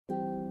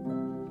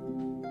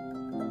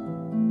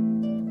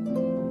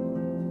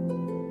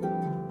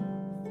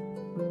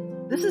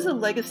This is a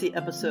legacy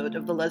episode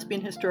of the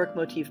Lesbian Historic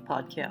Motif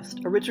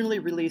Podcast, originally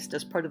released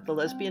as part of the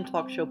Lesbian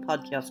Talk Show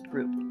podcast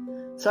group.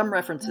 Some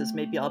references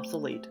may be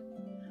obsolete.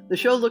 The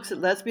show looks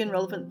at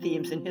lesbian-relevant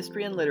themes in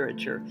history and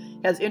literature,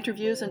 has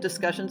interviews and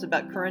discussions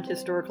about current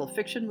historical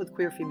fiction with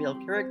queer female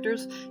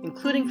characters,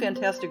 including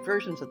fantastic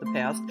versions of the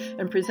past,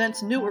 and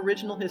presents new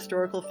original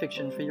historical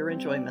fiction for your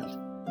enjoyment.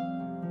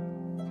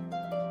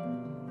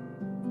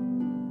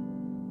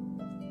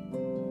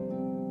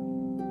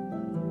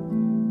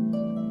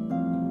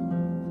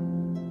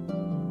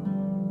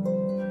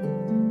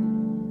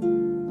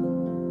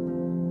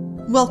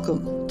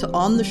 Welcome to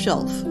On the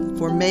Shelf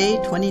for May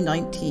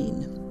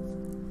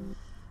 2019.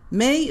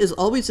 May is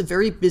always a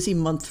very busy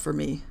month for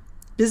me.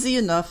 Busy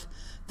enough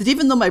that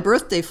even though my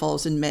birthday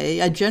falls in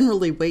May, I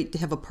generally wait to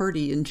have a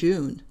party in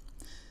June.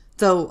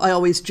 Though I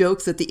always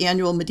joke that the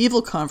annual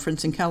medieval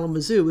conference in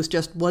Kalamazoo is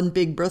just one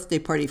big birthday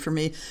party for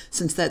me,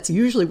 since that's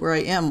usually where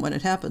I am when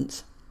it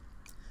happens.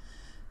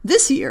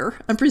 This year,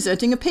 I'm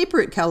presenting a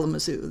paper at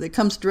Kalamazoo that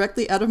comes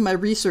directly out of my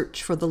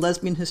research for the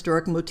Lesbian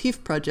Historic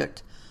Motif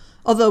Project,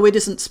 although it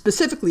isn't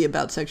specifically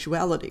about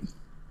sexuality.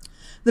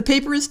 The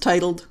paper is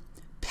titled,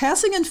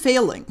 Passing and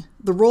Failing,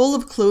 the Role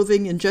of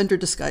Clothing in Gender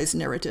Disguise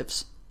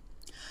Narratives.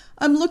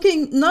 I'm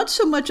looking not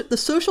so much at the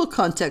social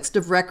context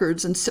of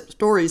records and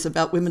stories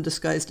about women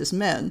disguised as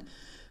men,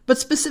 but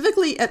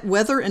specifically at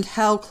whether and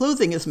how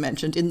clothing is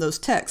mentioned in those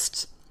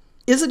texts.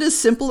 Is it as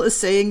simple as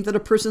saying that a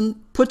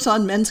person puts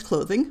on men's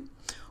clothing,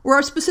 or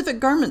are specific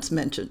garments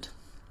mentioned?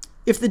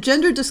 If the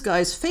gender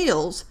disguise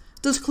fails,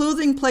 does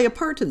clothing play a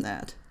part in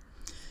that?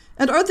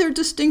 And are there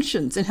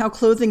distinctions in how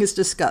clothing is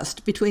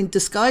discussed between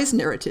disguise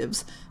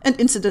narratives and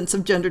incidents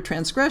of gender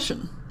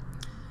transgression?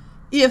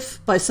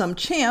 If, by some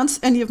chance,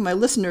 any of my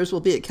listeners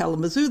will be at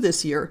Kalamazoo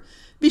this year,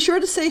 be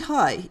sure to say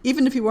hi,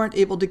 even if you aren't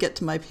able to get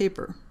to my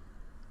paper.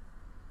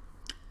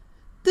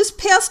 This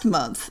past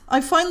month,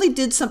 I finally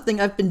did something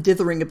I've been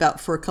dithering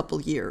about for a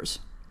couple years.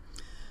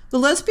 The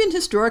Lesbian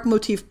Historic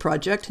Motif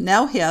Project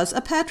now has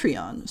a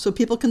Patreon, so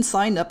people can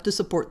sign up to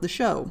support the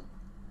show.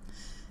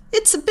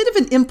 It's a bit of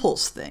an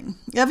impulse thing.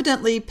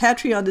 Evidently,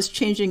 Patreon is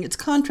changing its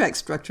contract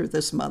structure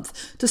this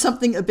month to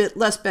something a bit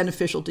less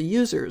beneficial to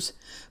users,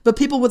 but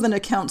people with an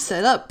account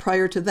set up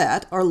prior to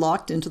that are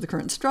locked into the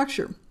current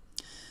structure.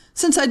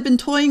 Since I'd been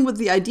toying with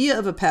the idea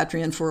of a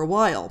Patreon for a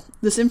while,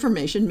 this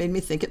information made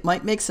me think it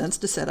might make sense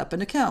to set up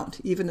an account,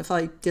 even if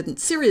I didn't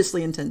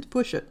seriously intend to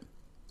push it.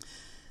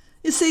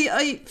 You see,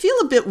 I feel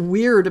a bit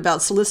weird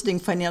about soliciting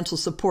financial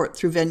support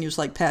through venues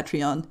like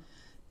Patreon,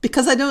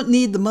 because I don't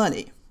need the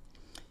money.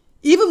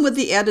 Even with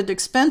the added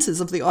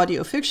expenses of the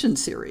audio fiction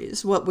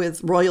series, what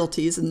with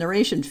royalties and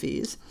narration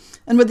fees,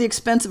 and with the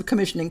expense of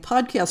commissioning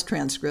podcast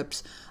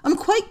transcripts, I'm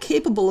quite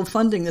capable of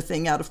funding the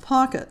thing out of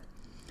pocket.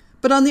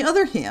 But on the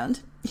other hand,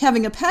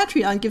 having a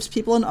Patreon gives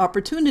people an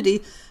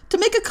opportunity to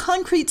make a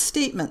concrete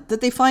statement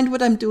that they find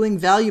what I'm doing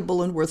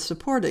valuable and worth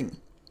supporting.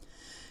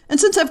 And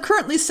since I've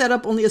currently set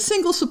up only a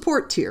single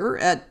support tier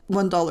at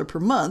 $1 per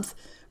month,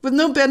 with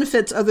no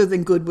benefits other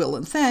than goodwill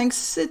and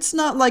thanks, it's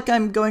not like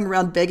I'm going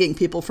around begging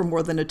people for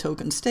more than a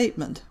token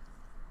statement.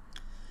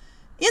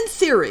 In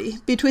theory,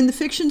 between the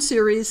fiction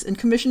series and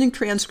commissioning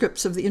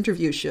transcripts of the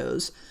interview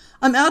shows,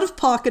 I'm out of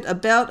pocket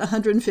about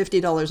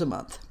 $150 a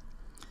month.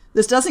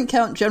 This doesn't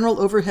count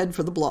general overhead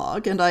for the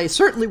blog, and I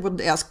certainly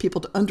wouldn't ask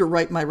people to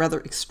underwrite my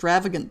rather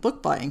extravagant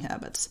book-buying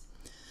habits.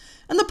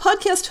 And the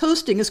podcast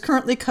hosting is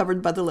currently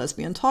covered by the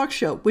Lesbian Talk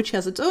Show, which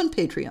has its own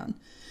Patreon.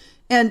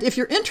 And if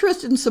you're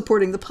interested in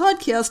supporting the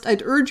podcast,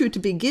 I'd urge you to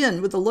begin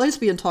with the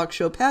Lesbian Talk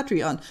Show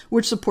Patreon,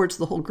 which supports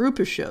the whole group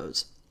of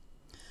shows.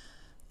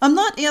 I'm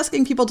not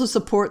asking people to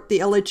support the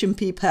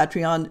LHMP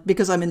Patreon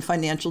because I'm in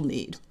financial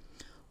need,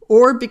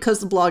 or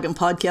because the blog and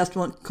podcast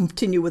won't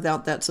continue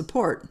without that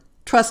support.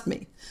 Trust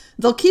me,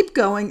 they'll keep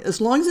going as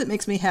long as it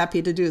makes me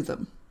happy to do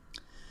them.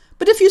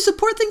 But if you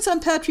support things on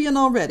Patreon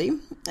already,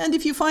 and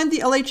if you find the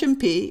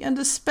LHMP, and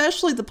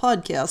especially the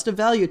podcast, of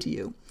value to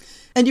you,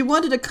 and you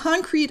wanted a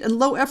concrete and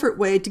low-effort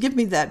way to give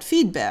me that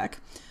feedback,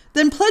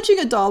 then pledging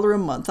 $1 a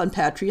month on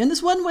Patreon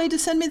is one way to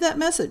send me that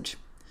message.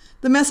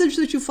 The message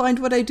that you find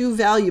what I do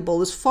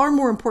valuable is far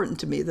more important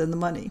to me than the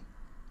money.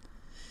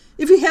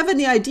 If you have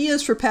any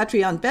ideas for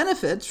Patreon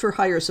benefits for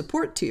higher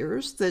support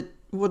tiers that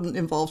wouldn't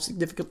involve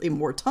significantly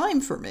more time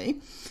for me,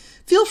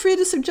 feel free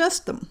to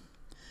suggest them.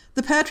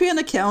 The Patreon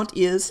account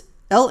is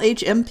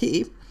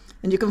LHMP,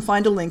 and you can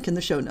find a link in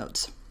the show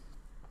notes.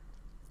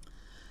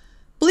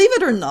 Believe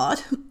it or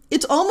not,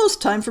 it's almost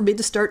time for me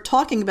to start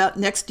talking about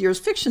next year's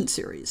fiction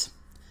series.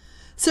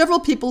 Several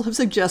people have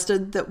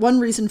suggested that one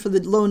reason for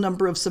the low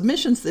number of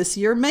submissions this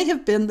year may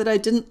have been that I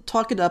didn't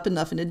talk it up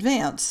enough in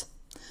advance.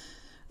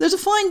 There's a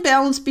fine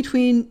balance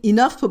between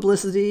enough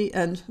publicity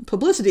and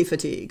publicity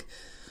fatigue,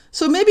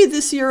 so maybe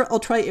this year I'll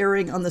try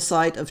erring on the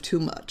side of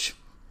too much.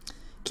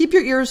 Keep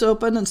your ears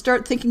open and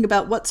start thinking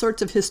about what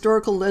sorts of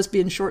historical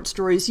lesbian short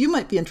stories you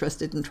might be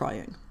interested in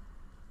trying.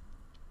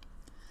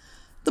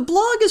 The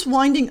blog is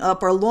winding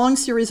up our long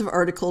series of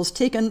articles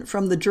taken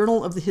from the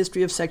Journal of the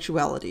History of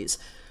Sexualities,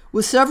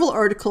 with several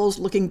articles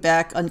looking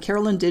back on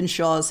Carolyn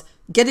Dinshaw's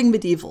Getting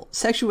Medieval,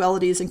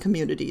 Sexualities and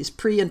Communities,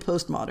 Pre- and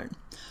Postmodern.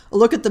 A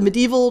look at the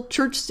medieval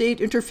church-state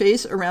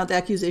interface around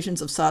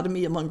accusations of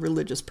sodomy among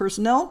religious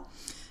personnel,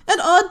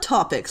 and odd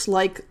topics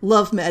like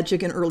love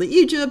magic in early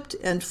Egypt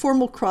and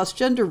formal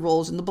cross-gender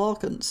roles in the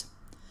Balkans.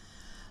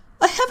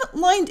 I haven't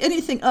lined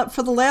anything up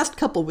for the last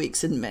couple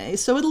weeks in May,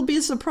 so it'll be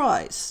a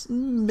surprise,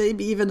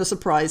 maybe even a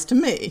surprise to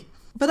me.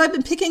 But I've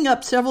been picking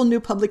up several new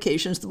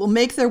publications that will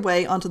make their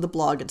way onto the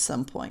blog at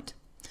some point.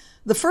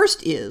 The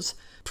first is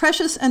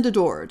Precious and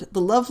Adored,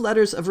 The Love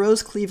Letters of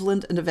Rose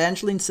Cleveland and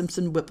Evangeline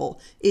Simpson Whipple,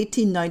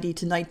 1890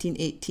 to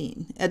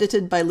 1918,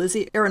 edited by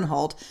Lizzie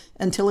Ehrenhold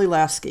and Tilly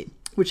Lasky,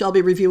 which I'll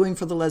be reviewing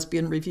for the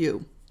Lesbian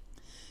Review.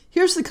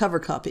 Here's the cover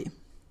copy.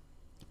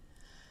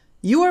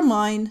 You are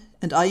mine,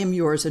 and I am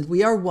yours, and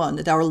we are one,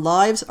 and our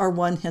lives are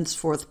one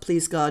henceforth,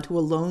 please God, who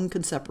alone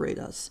can separate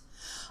us.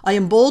 I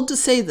am bold to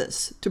say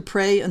this, to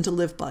pray and to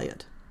live by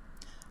it.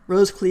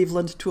 Rose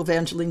Cleveland to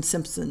Evangeline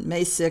Simpson,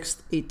 May 6,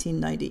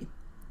 1890.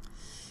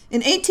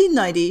 In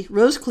 1890,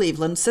 Rose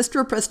Cleveland, sister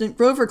of President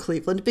Grover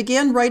Cleveland,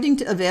 began writing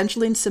to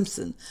Evangeline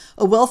Simpson,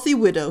 a wealthy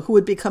widow who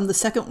would become the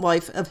second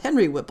wife of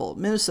Henry Whipple,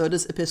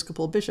 Minnesota's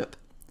Episcopal bishop.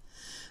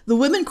 The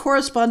women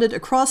corresponded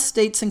across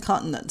states and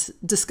continents,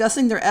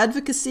 discussing their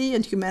advocacy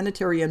and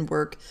humanitarian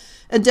work,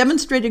 and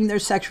demonstrating their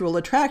sexual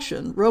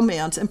attraction,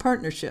 romance, and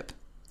partnership.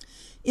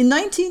 In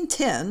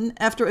 1910,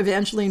 after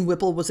Evangeline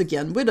Whipple was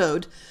again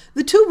widowed,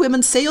 the two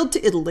women sailed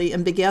to Italy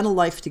and began a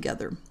life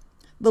together.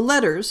 The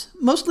letters,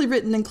 mostly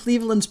written in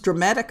Cleveland's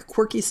dramatic,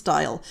 quirky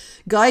style,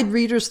 guide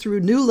readers through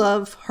new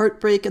love,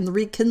 heartbreak, and the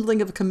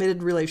rekindling of a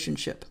committed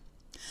relationship.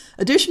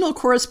 Additional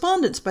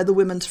correspondence by the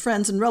women's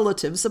friends and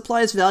relatives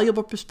supplies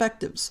valuable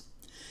perspectives.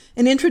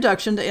 An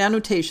introduction to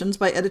annotations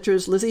by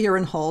editors Lizzie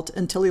Ehrenhold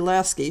and Tilly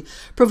Lasky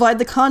provide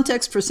the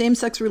context for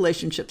same-sex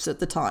relationships at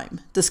the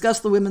time, discuss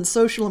the women's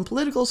social and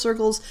political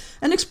circles,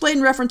 and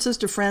explain references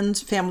to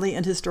friends, family,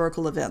 and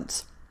historical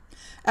events.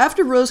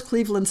 After Rose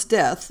Cleveland's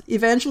death,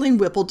 Evangeline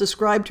Whipple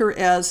described her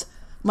as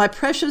my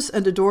precious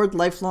and adored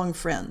lifelong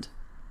friend.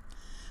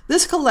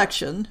 This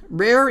collection,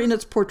 rare in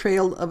its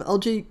portrayal of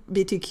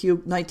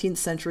LGBTQ 19th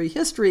century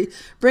history,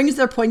 brings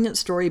their poignant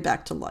story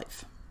back to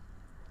life.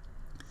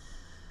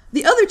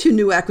 The other two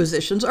new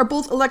acquisitions are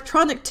both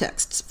electronic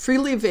texts,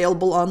 freely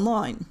available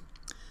online.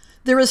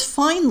 There is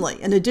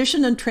finally an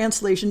edition and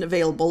translation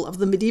available of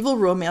the medieval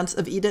romance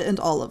of Ida and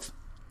Olive.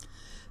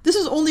 This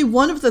is only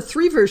one of the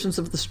three versions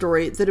of the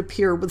story that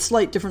appear with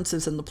slight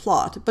differences in the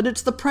plot, but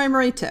it's the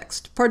primary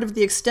text, part of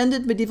the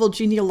extended medieval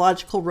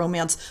genealogical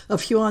romance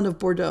of Huon of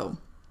Bordeaux.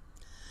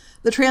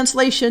 The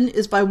translation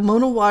is by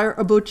Monowire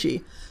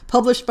Abuchi,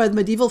 published by the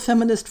Medieval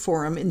Feminist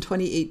Forum in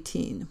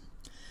 2018.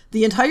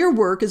 The entire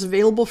work is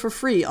available for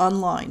free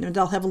online, and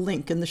I'll have a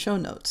link in the show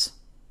notes.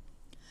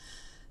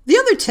 The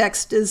other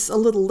text is a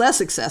little less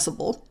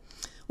accessible.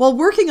 While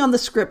working on the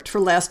script for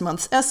last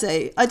month's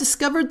essay, I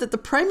discovered that the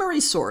primary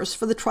source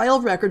for the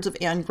trial records of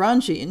Anne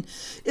Grandjean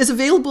is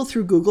available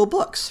through Google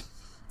Books.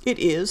 It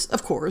is,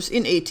 of course,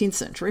 in 18th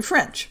century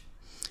French.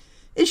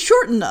 It's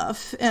short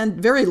enough,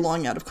 and very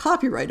long out of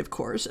copyright, of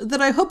course,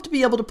 that I hope to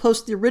be able to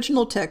post the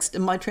original text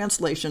in my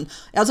translation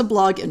as a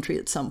blog entry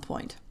at some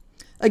point.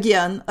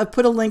 Again, I've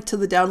put a link to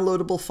the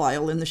downloadable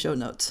file in the show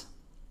notes.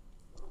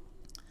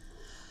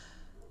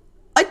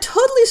 I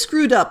totally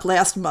screwed up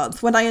last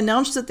month when I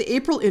announced that the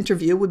April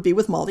interview would be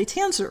with Molly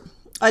Tanzer.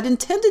 I'd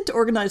intended to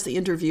organize the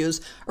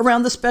interviews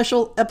around the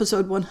special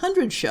episode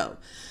 100 show.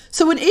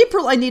 So in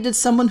April, I needed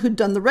someone who'd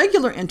done the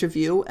regular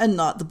interview and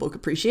not the book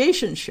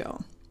appreciation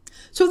show.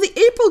 So the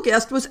April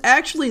guest was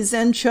actually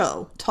Zen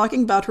Cho,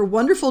 talking about her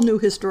wonderful new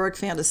historic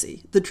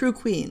fantasy, The True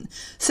Queen,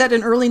 set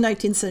in early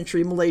 19th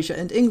century Malaysia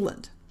and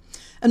England.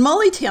 And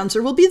Molly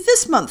Tanzer will be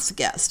this month's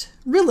guest.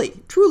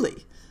 Really,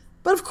 truly.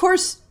 But of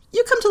course,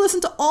 you come to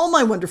listen to all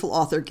my wonderful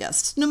author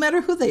guests, no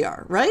matter who they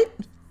are, right?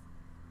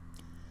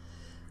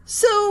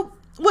 So,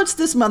 what's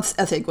this month's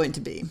essay going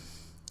to be?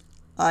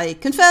 I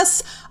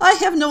confess, I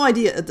have no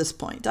idea at this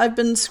point. I've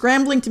been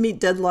scrambling to meet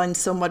deadlines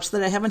so much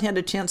that I haven't had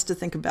a chance to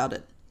think about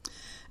it.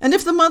 And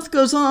if the month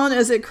goes on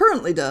as it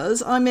currently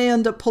does, I may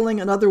end up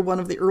pulling another one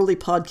of the early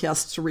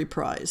podcasts to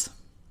reprise.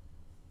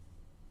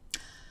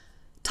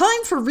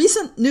 Time for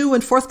recent, new,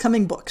 and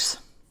forthcoming books.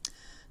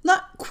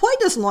 Not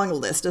quite as long a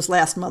list as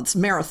last month's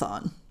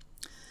marathon.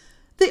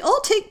 They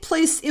all take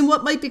place in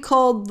what might be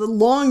called the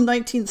long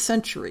 19th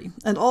century,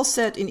 and all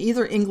set in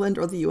either England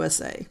or the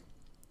USA.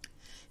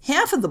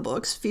 Half of the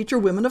books feature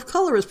women of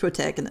color as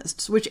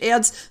protagonists, which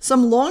adds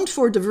some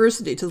longed-for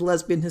diversity to the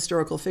lesbian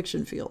historical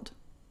fiction field.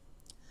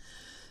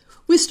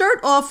 We start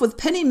off with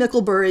Penny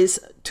Micklebury's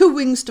Two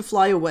Wings to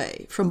Fly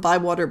Away from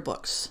Bywater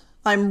Books.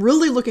 I'm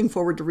really looking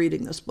forward to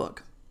reading this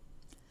book.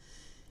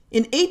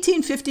 In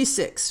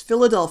 1856,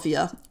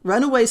 Philadelphia,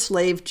 runaway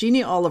slave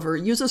Jeannie Oliver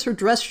uses her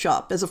dress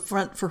shop as a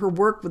front for her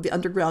work with the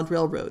Underground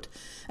Railroad,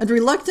 and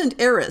reluctant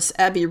heiress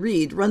Abby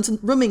Reed runs a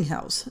rooming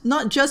house,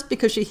 not just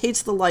because she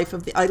hates the life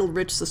of the idle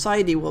rich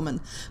society woman,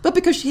 but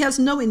because she has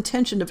no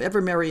intention of ever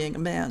marrying a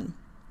man.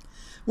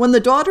 When the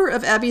daughter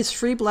of Abby's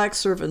free black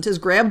servant is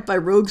grabbed by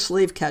rogue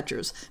slave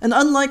catchers, an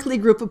unlikely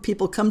group of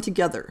people come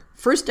together,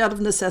 first out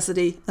of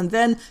necessity and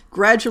then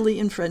gradually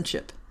in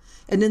friendship.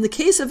 And in the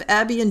case of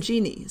Abby and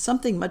Jeannie,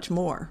 something much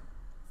more.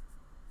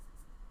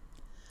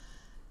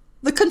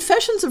 The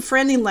Confessions of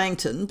Franny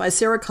Langton by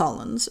Sarah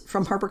Collins,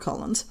 from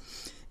HarperCollins,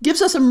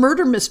 gives us a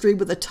murder mystery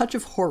with a touch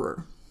of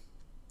horror.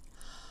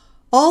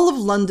 All of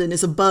London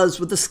is abuzz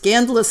with the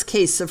scandalous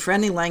case of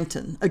Franny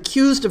Langton,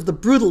 accused of the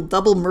brutal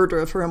double murder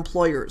of her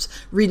employers,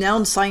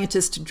 renowned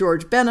scientist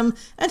George Benham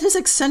and his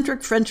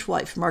eccentric French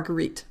wife,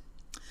 Marguerite.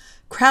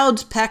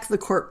 Crowds pack the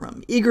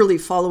courtroom, eagerly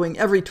following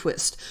every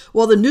twist,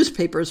 while the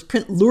newspapers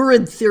print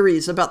lurid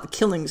theories about the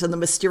killings and the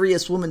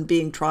mysterious woman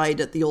being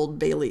tried at the Old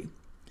Bailey.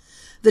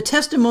 The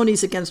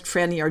testimonies against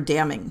Franny are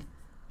damning.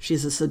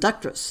 She's a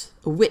seductress,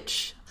 a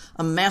witch,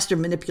 a master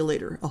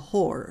manipulator, a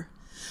whore.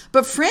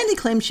 But Franny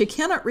claims she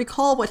cannot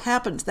recall what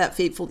happened that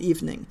fateful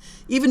evening,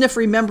 even if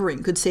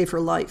remembering could save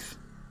her life.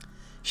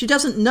 She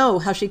doesn't know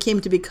how she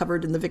came to be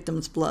covered in the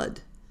victim's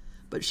blood.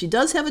 But she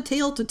does have a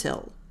tale to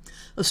tell.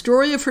 A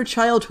story of her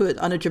childhood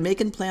on a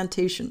Jamaican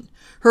plantation,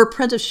 her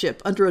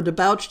apprenticeship under a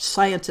debauched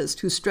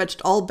scientist who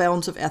stretched all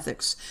bounds of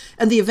ethics,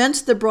 and the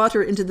events that brought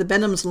her into the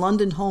Benhams'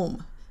 London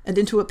home, and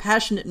into a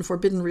passionate and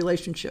forbidden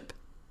relationship.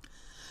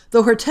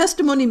 Though her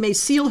testimony may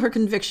seal her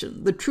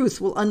conviction, the truth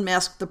will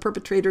unmask the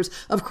perpetrators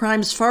of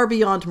crimes far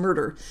beyond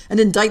murder and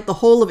indict the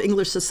whole of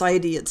English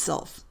society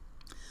itself.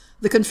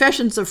 The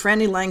Confessions of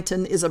Franny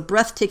Langton is a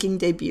breathtaking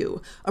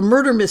debut, a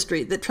murder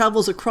mystery that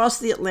travels across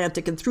the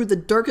Atlantic and through the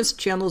darkest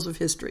channels of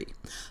history.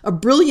 A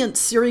brilliant,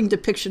 searing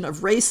depiction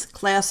of race,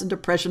 class, and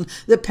oppression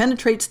that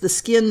penetrates the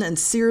skin and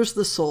sears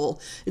the soul.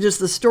 It is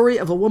the story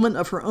of a woman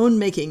of her own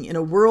making in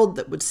a world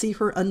that would see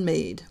her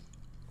unmade.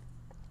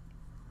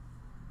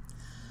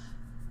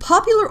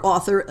 Popular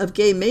author of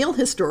gay male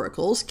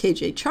historicals,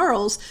 K.J.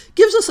 Charles,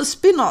 gives us a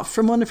spin-off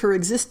from one of her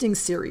existing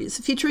series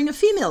featuring a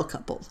female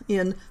couple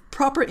in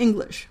Proper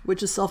English,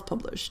 which is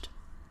self-published.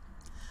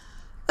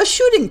 A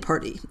shooting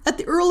party at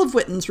the Earl of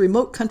Witten's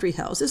remote country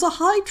house is a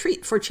high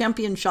treat for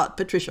champion shot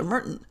Patricia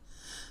Merton,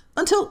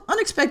 until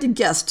unexpected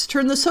guests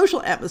turn the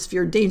social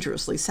atmosphere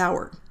dangerously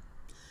sour.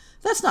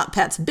 That's not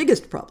Pat's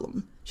biggest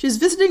problem. She's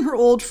visiting her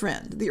old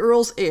friend, the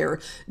Earl's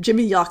heir,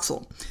 Jimmy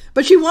Yoxall,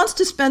 but she wants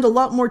to spend a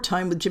lot more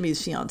time with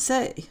Jimmy's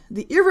fiancée.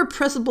 The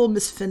irrepressible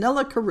Miss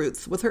Fenella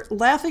Caruth, with her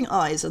laughing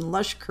eyes and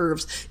lush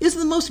curves, is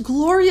the most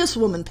glorious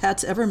woman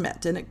Pat's ever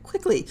met, and it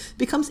quickly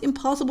becomes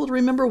impossible to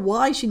remember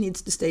why she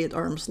needs to stay at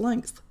arm's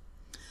length.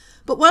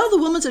 But while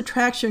the woman's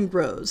attraction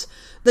grows,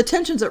 the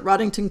tensions at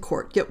Roddington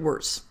Court get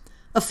worse.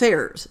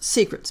 Affairs,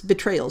 secrets,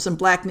 betrayals, and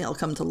blackmail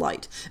come to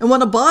light, and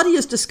when a body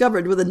is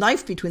discovered with a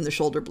knife between the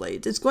shoulder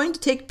blades, it's going to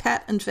take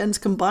Pat and Fenn's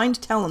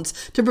combined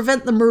talents to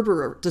prevent the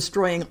murderer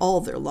destroying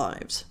all their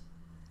lives.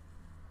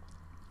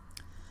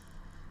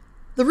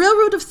 The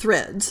Railroad of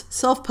Threads,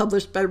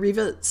 self-published by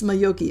Riva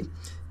Smayoki,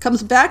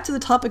 comes back to the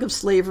topic of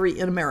slavery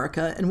in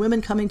America and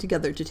women coming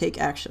together to take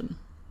action.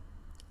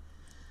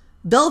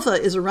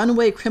 Belva is a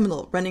runaway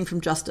criminal running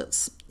from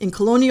justice. In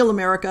colonial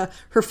America,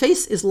 her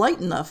face is light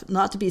enough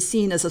not to be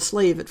seen as a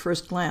slave at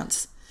first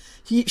glance.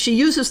 She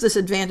uses this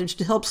advantage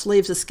to help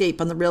slaves escape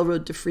on the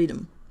railroad to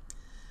freedom.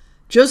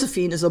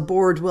 Josephine is a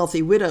bored,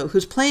 wealthy widow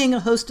who's playing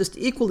a hostess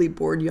to equally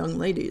bored young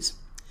ladies.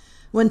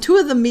 When two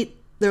of them meet,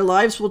 their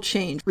lives will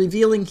change,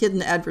 revealing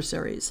hidden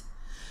adversaries.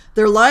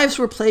 Their lives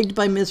were plagued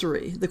by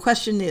misery. The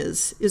question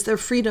is there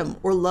freedom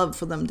or love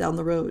for them down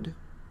the road?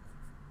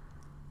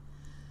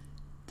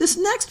 This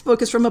next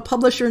book is from a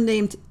publisher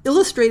named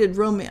Illustrated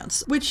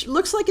Romance, which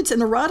looks like it's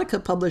an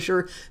erotica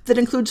publisher that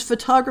includes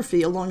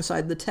photography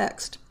alongside the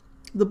text.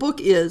 The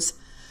book is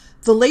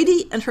The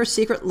Lady and Her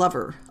Secret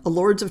Lover, A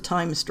Lords of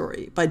Time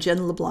Story by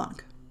Jen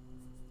LeBlanc.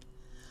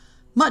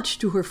 Much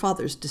to her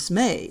father's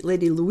dismay,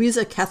 Lady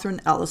Louisa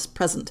Catherine Alice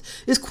Present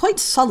is quite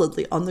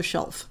solidly on the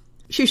shelf.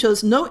 She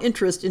shows no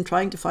interest in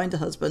trying to find a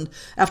husband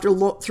after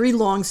 3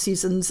 long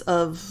seasons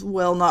of,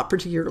 well, not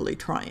particularly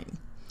trying.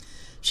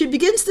 She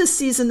begins this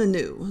season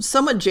anew,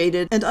 somewhat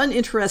jaded and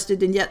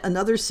uninterested in yet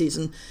another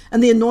season,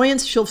 and the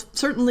annoyance she'll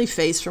certainly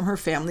face from her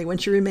family when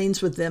she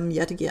remains with them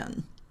yet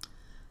again.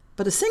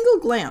 But a single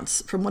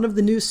glance from one of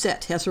the new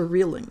set has her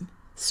reeling,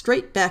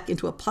 straight back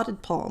into a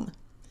potted palm.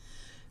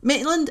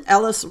 Maitland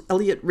Alice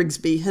Elliot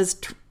Rigsby has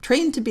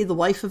trained to be the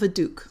wife of a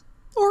duke,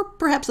 or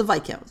perhaps a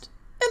viscount,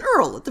 an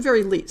earl at the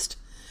very least.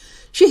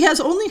 She has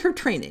only her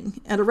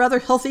training and a rather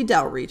healthy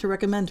dowry to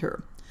recommend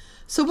her.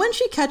 So when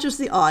she catches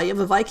the eye of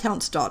a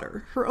viscount's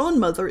daughter, her own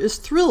mother is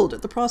thrilled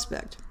at the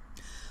prospect.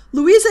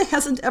 Louisa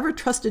hasn't ever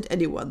trusted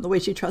anyone the way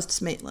she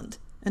trusts Maitland,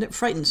 and it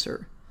frightens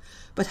her.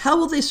 But how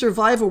will they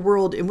survive a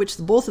world in which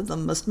the both of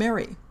them must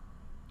marry?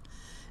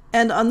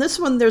 And on this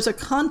one, there's a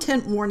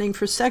content warning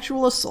for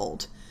sexual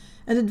assault,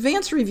 and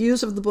advanced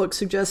reviews of the book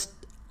suggest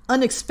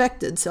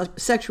unexpected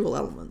sexual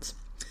elements.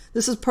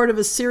 This is part of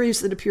a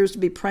series that appears to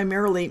be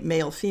primarily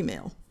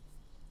male-female.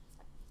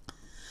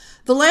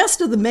 The last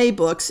of the May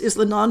books is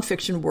the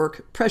nonfiction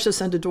work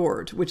Precious and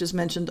Adored, which is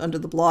mentioned under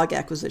the blog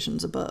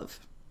acquisitions above.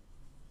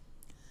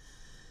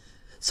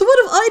 So what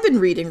have I been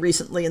reading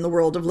recently in the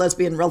world of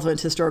lesbian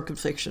relevant historical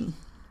fiction?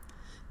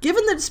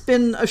 Given that it's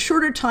been a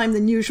shorter time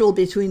than usual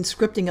between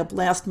scripting up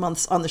last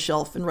month's On the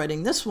Shelf and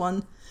writing this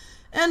one,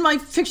 and my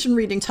fiction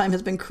reading time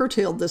has been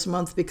curtailed this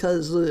month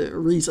because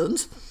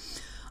reasons,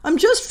 I'm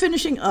just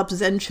finishing up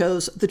Zen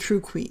Cho's The True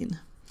Queen.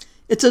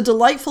 It's a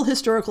delightful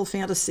historical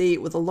fantasy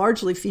with a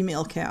largely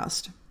female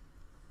cast.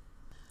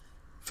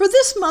 For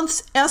this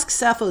month's Ask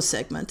Sappho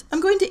segment,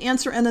 I'm going to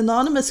answer an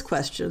anonymous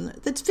question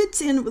that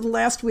fits in with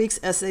last week's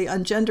essay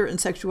on gender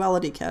and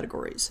sexuality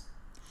categories.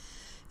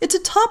 It's a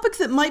topic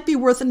that might be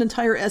worth an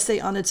entire essay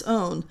on its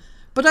own,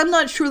 but I'm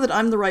not sure that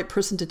I'm the right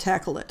person to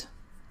tackle it.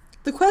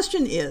 The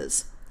question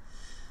is,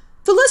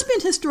 the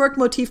Lesbian Historic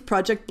Motif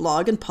Project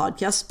blog and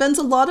podcast spends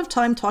a lot of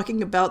time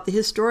talking about the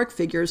historic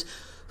figures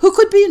who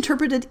could be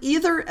interpreted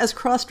either as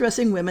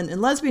cross-dressing women in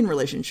lesbian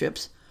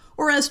relationships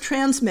or as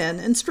trans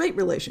men in straight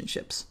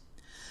relationships.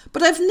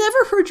 But I've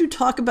never heard you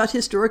talk about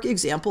historic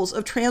examples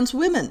of trans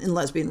women in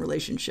lesbian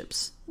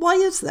relationships. Why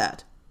is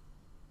that?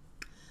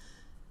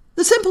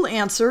 The simple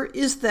answer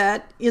is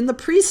that in the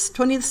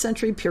pre-20th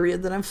century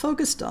period that I'm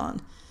focused on,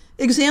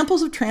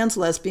 examples of trans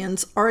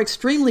lesbians are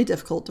extremely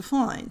difficult to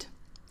find.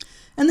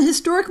 And the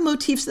historic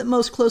motifs that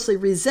most closely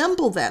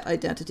resemble that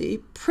identity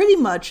pretty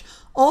much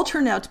all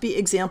turn out to be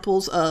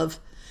examples of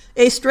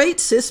a straight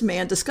cis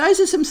man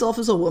disguises himself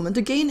as a woman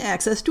to gain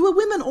access to a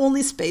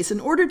women-only space in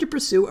order to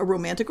pursue a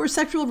romantic or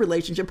sexual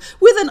relationship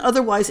with an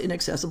otherwise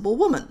inaccessible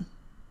woman.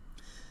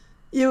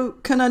 You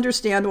can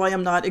understand why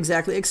I'm not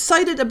exactly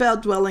excited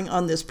about dwelling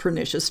on this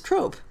pernicious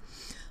trope.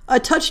 I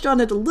touched on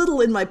it a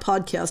little in my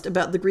podcast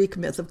about the Greek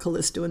myth of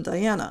Callisto and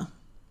Diana.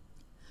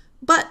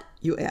 But,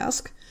 you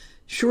ask,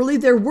 surely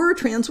there were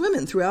trans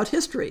women throughout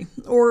history,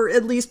 or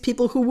at least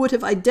people who would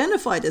have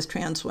identified as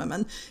trans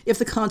women if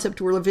the concept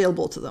were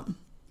available to them.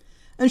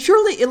 And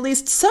surely at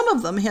least some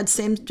of them had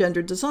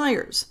same-gender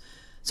desires.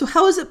 So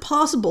how is it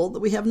possible that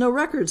we have no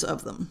records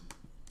of them?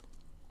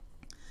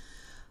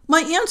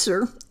 My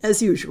answer,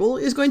 as usual,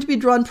 is going to be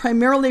drawn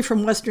primarily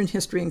from Western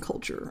history and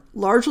culture,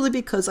 largely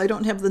because I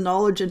don't have the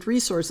knowledge and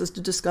resources to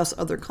discuss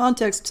other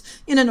contexts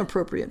in an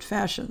appropriate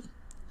fashion.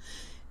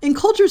 In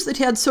cultures that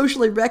had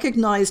socially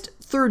recognized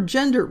third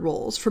gender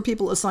roles for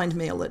people assigned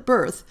male at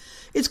birth,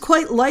 it's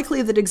quite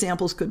likely that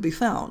examples could be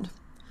found.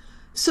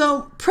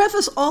 So,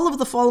 preface all of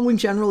the following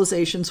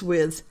generalizations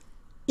with,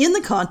 in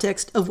the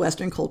context of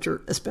Western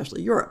culture,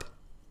 especially Europe.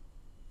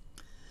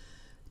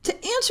 To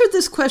answer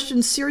this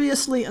question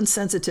seriously and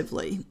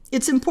sensitively,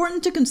 it's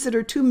important to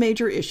consider two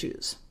major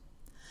issues.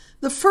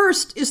 The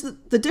first is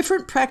the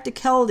different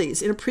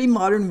practicalities in a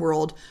pre-modern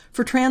world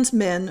for trans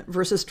men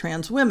versus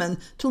trans women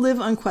to live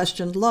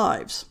unquestioned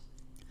lives.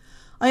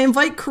 I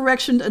invite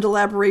correction and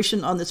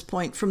elaboration on this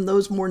point from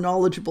those more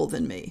knowledgeable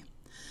than me.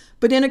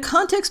 But in a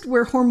context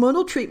where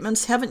hormonal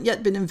treatments haven't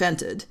yet been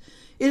invented,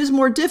 it is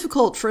more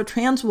difficult for a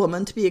trans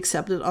woman to be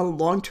accepted on a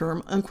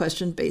long-term,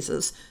 unquestioned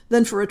basis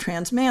than for a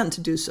trans man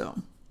to do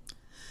so.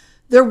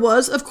 There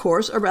was, of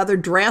course, a rather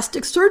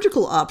drastic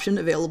surgical option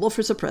available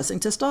for suppressing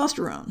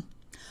testosterone.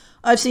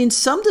 I've seen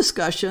some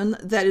discussion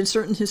that in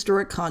certain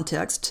historic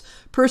contexts,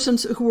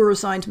 persons who were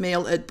assigned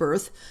male at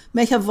birth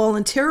may have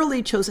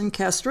voluntarily chosen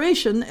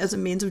castration as a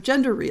means of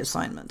gender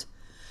reassignment,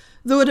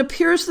 though it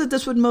appears that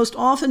this would most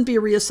often be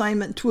a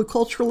reassignment to a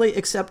culturally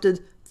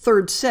accepted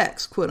third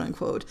sex,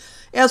 quote-unquote,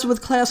 as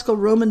with classical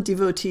Roman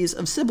devotees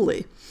of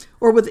Cybele,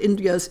 or with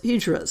India's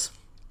hijras.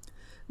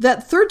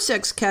 That third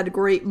sex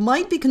category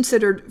might be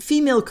considered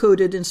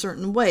female-coded in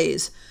certain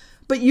ways,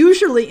 but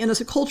usually in a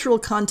cultural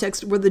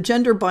context where the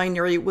gender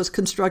binary was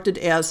constructed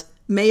as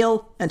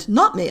male and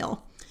not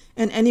male,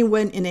 and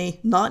anyone in a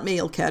not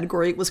male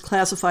category was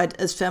classified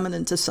as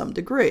feminine to some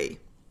degree.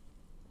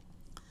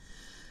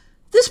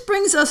 This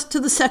brings us to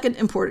the second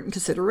important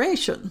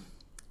consideration.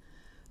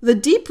 The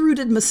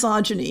deep-rooted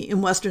misogyny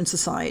in Western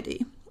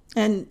society,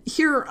 and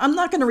here I'm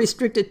not going to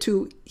restrict it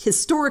to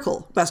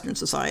historical Western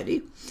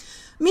society,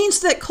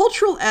 means that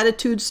cultural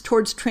attitudes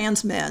towards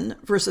trans men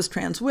versus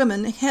trans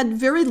women had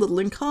very little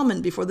in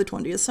common before the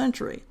 20th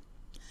century.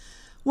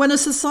 When a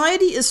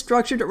society is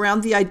structured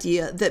around the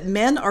idea that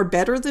men are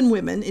better than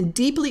women in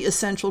deeply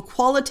essential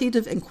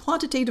qualitative and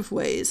quantitative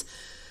ways,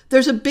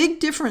 there's a big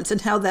difference in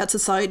how that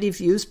society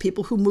views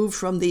people who move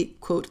from the,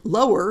 quote,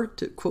 lower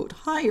to, quote,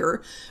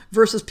 higher,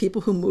 versus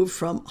people who move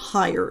from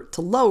higher to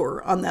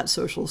lower on that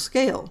social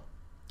scale.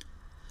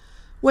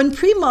 When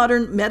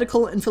pre-modern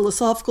medical and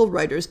philosophical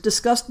writers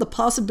discussed the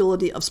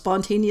possibility of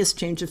spontaneous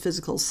change of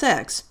physical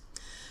sex,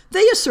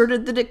 they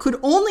asserted that it could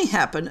only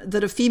happen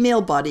that a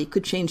female body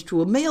could change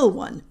to a male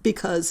one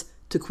because,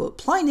 to quote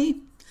Pliny,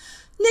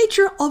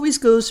 nature always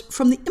goes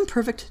from the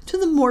imperfect to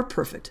the more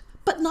perfect,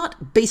 but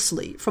not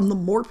basely from the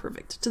more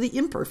perfect to the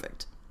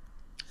imperfect.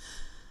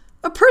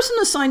 A person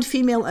assigned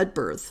female at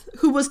birth,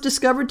 who was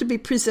discovered to be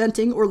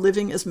presenting or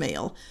living as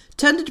male,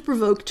 tended to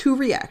provoke two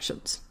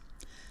reactions: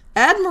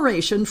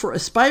 admiration for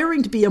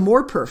aspiring to be a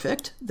more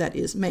perfect, that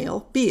is,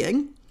 male,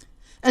 being,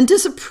 and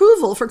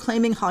disapproval for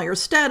claiming higher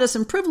status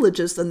and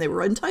privileges than they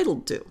were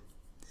entitled to.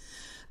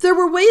 There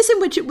were ways in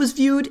which it was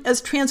viewed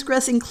as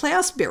transgressing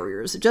class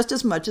barriers just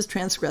as much as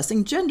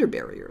transgressing gender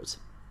barriers.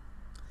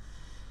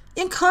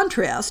 In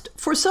contrast,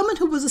 for someone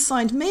who was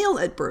assigned male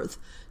at birth,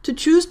 to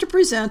choose to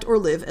present or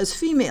live as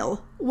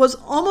female was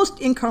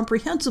almost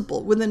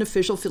incomprehensible within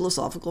official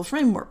philosophical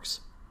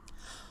frameworks.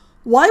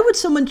 Why would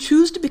someone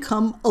choose to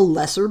become a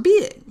lesser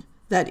being,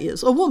 that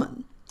is, a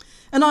woman?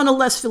 And on a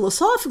less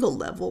philosophical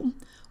level,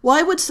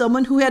 why would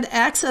someone who had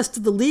access to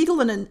the legal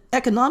and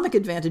economic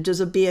advantages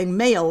of being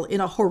male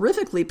in a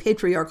horrifically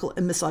patriarchal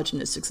and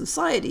misogynistic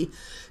society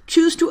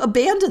choose to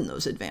abandon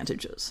those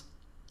advantages?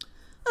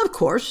 Of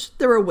course,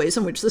 there are ways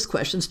in which this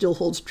question still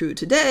holds true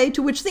today,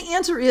 to which the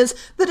answer is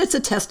that it's a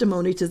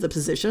testimony to the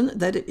position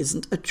that it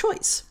isn't a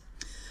choice.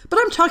 But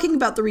I'm talking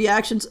about the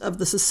reactions of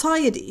the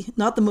society,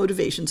 not the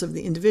motivations of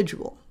the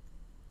individual.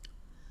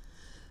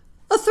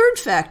 A third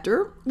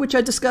factor, which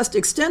I discussed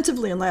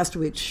extensively in last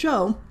week's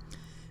show,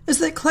 is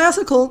that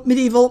classical,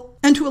 medieval,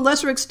 and to a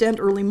lesser extent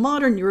early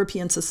modern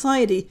European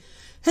society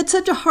had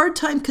such a hard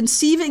time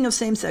conceiving of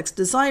same-sex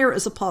desire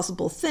as a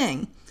possible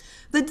thing,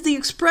 that the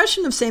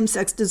expression of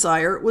same-sex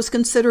desire was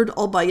considered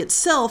all by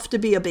itself to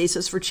be a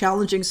basis for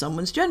challenging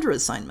someone's gender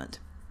assignment.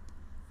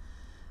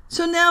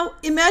 So now,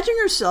 imagine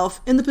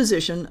yourself in the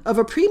position of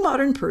a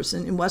pre-modern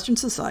person in Western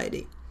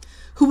society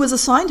who was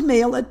assigned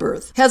male at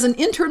birth, has an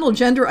internal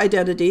gender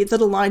identity that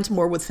aligns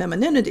more with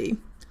femininity,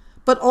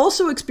 but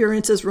also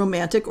experiences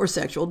romantic or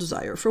sexual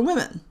desire for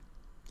women.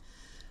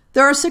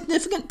 There are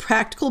significant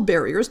practical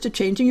barriers to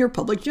changing your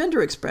public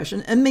gender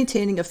expression and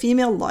maintaining a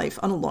female life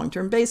on a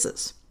long-term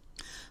basis.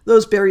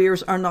 Those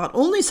barriers are not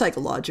only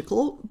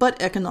psychological,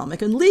 but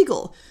economic and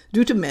legal,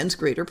 due to men's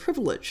greater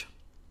privilege.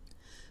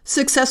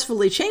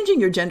 Successfully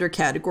changing your gender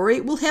category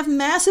will have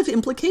massive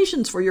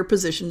implications for your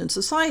position in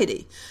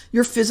society,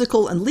 your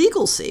physical and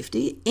legal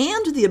safety,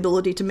 and the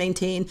ability to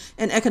maintain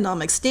an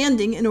economic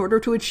standing in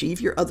order to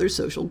achieve your other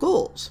social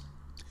goals.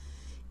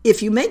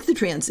 If you make the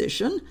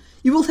transition,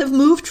 you will have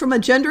moved from a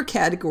gender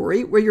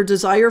category where your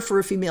desire for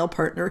a female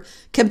partner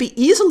can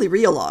be easily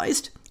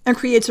realized and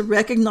creates a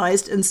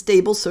recognized and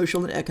stable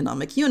social and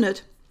economic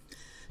unit,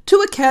 to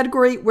a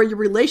category where your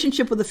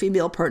relationship with a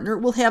female partner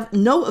will have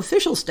no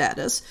official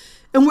status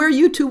and where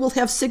you two will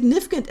have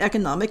significant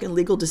economic and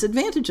legal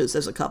disadvantages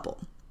as a couple.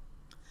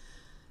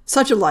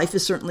 Such a life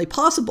is certainly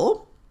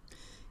possible.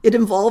 It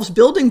involves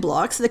building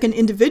blocks that can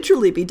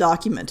individually be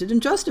documented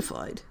and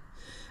justified.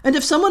 And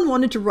if someone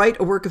wanted to write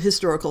a work of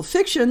historical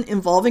fiction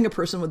involving a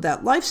person with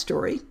that life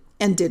story,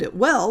 and did it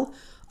well,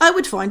 I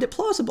would find it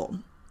plausible.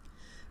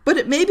 But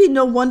it may be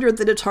no wonder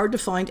that it's hard to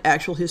find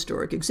actual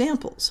historic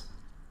examples.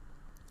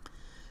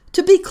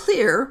 To be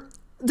clear,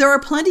 there are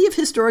plenty of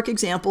historic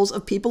examples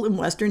of people in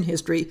Western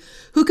history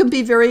who can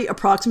be very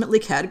approximately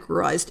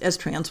categorized as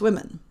trans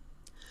women.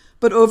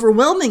 But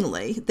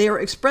overwhelmingly, they are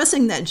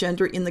expressing that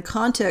gender in the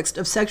context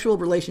of sexual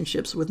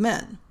relationships with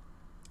men.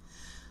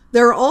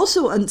 There are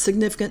also a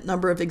significant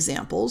number of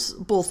examples,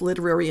 both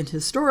literary and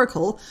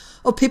historical,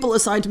 of people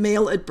assigned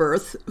male at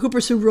birth who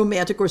pursue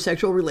romantic or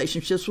sexual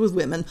relationships with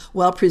women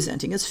while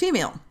presenting as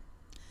female.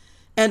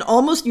 And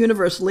almost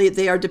universally,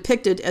 they are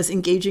depicted as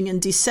engaging in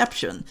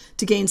deception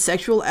to gain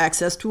sexual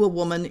access to a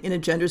woman in a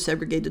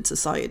gender-segregated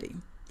society.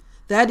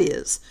 That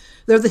is,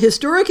 they're the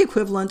historic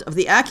equivalent of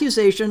the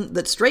accusation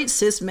that straight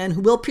cis men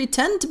who will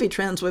pretend to be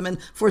trans women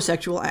for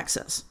sexual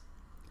access.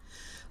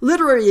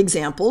 Literary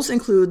examples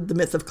include the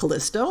myth of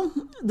Callisto,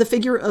 the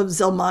figure of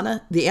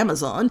Zelmana the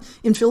Amazon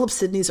in Philip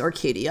Sidney's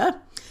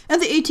Arcadia,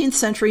 and the 18th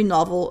century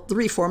novel The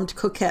Reformed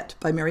Coquette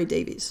by Mary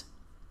Davies.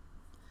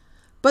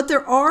 But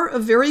there are a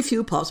very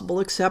few possible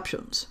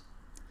exceptions.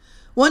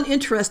 One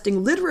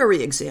interesting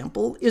literary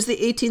example is the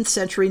 18th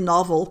century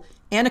novel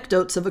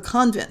Anecdotes of a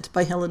Convent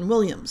by Helen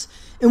Williams,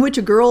 in which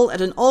a girl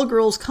at an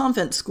all-girls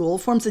convent school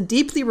forms a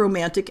deeply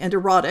romantic and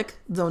erotic,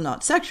 though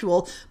not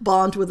sexual,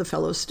 bond with a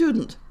fellow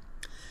student.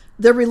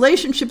 Their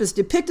relationship is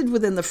depicted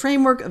within the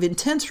framework of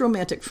intense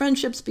romantic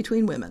friendships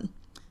between women.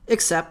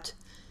 Except,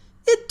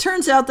 it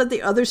turns out that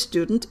the other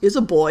student is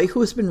a boy who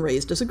has been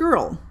raised as a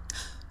girl.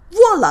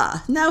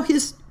 Voila! Now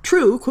his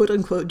true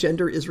quote-unquote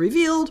gender is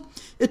revealed.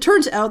 It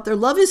turns out their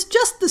love is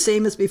just the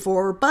same as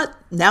before, but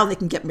now they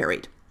can get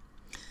married.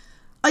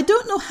 I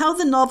don't know how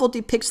the novel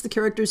depicts the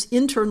character's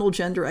internal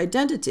gender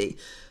identity,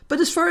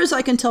 but as far as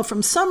I can tell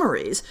from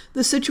summaries,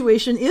 the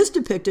situation is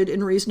depicted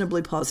in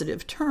reasonably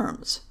positive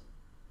terms.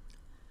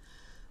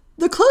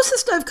 The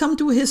closest I've come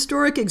to a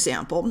historic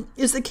example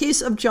is the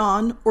case of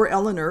John or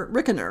Eleanor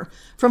Rickener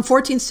from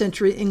 14th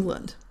century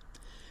England.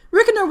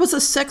 Rickener was a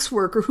sex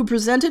worker who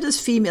presented as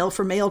female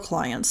for male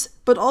clients,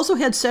 but also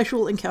had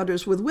sexual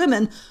encounters with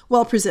women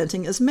while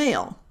presenting as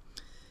male.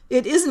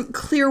 It isn't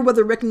clear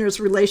whether Rickener's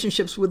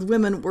relationships with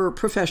women were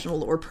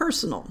professional or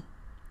personal.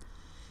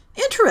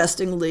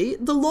 Interestingly,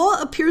 the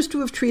law appears to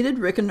have treated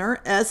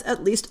Rickener as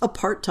at least a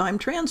part-time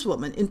trans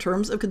woman in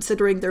terms of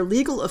considering their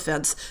legal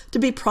offense to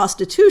be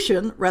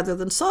prostitution rather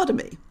than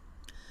sodomy.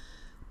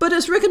 But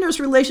as Rickener's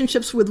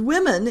relationships with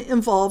women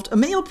involved a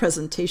male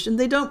presentation,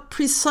 they don't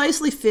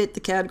precisely fit the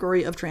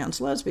category of trans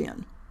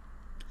lesbian.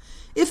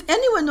 If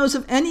anyone knows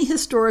of any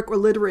historic or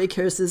literary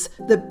cases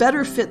that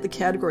better fit the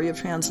category of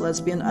trans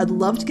lesbian, I'd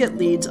love to get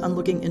leads on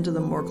looking into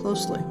them more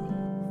closely.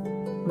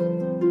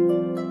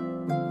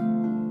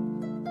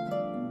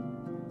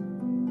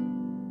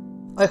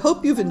 I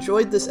hope you've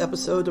enjoyed this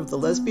episode of the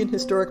Lesbian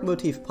Historic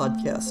Motif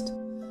Podcast.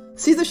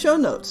 See the show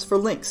notes for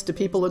links to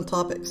people and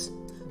topics.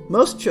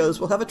 Most shows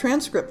will have a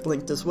transcript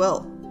linked as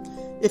well.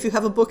 If you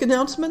have a book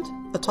announcement,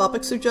 a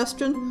topic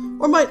suggestion,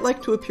 or might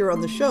like to appear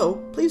on the show,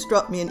 please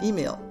drop me an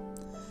email.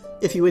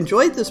 If you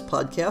enjoyed this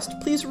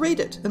podcast, please rate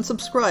it and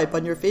subscribe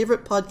on your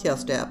favorite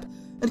podcast app,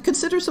 and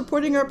consider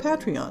supporting our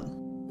Patreon.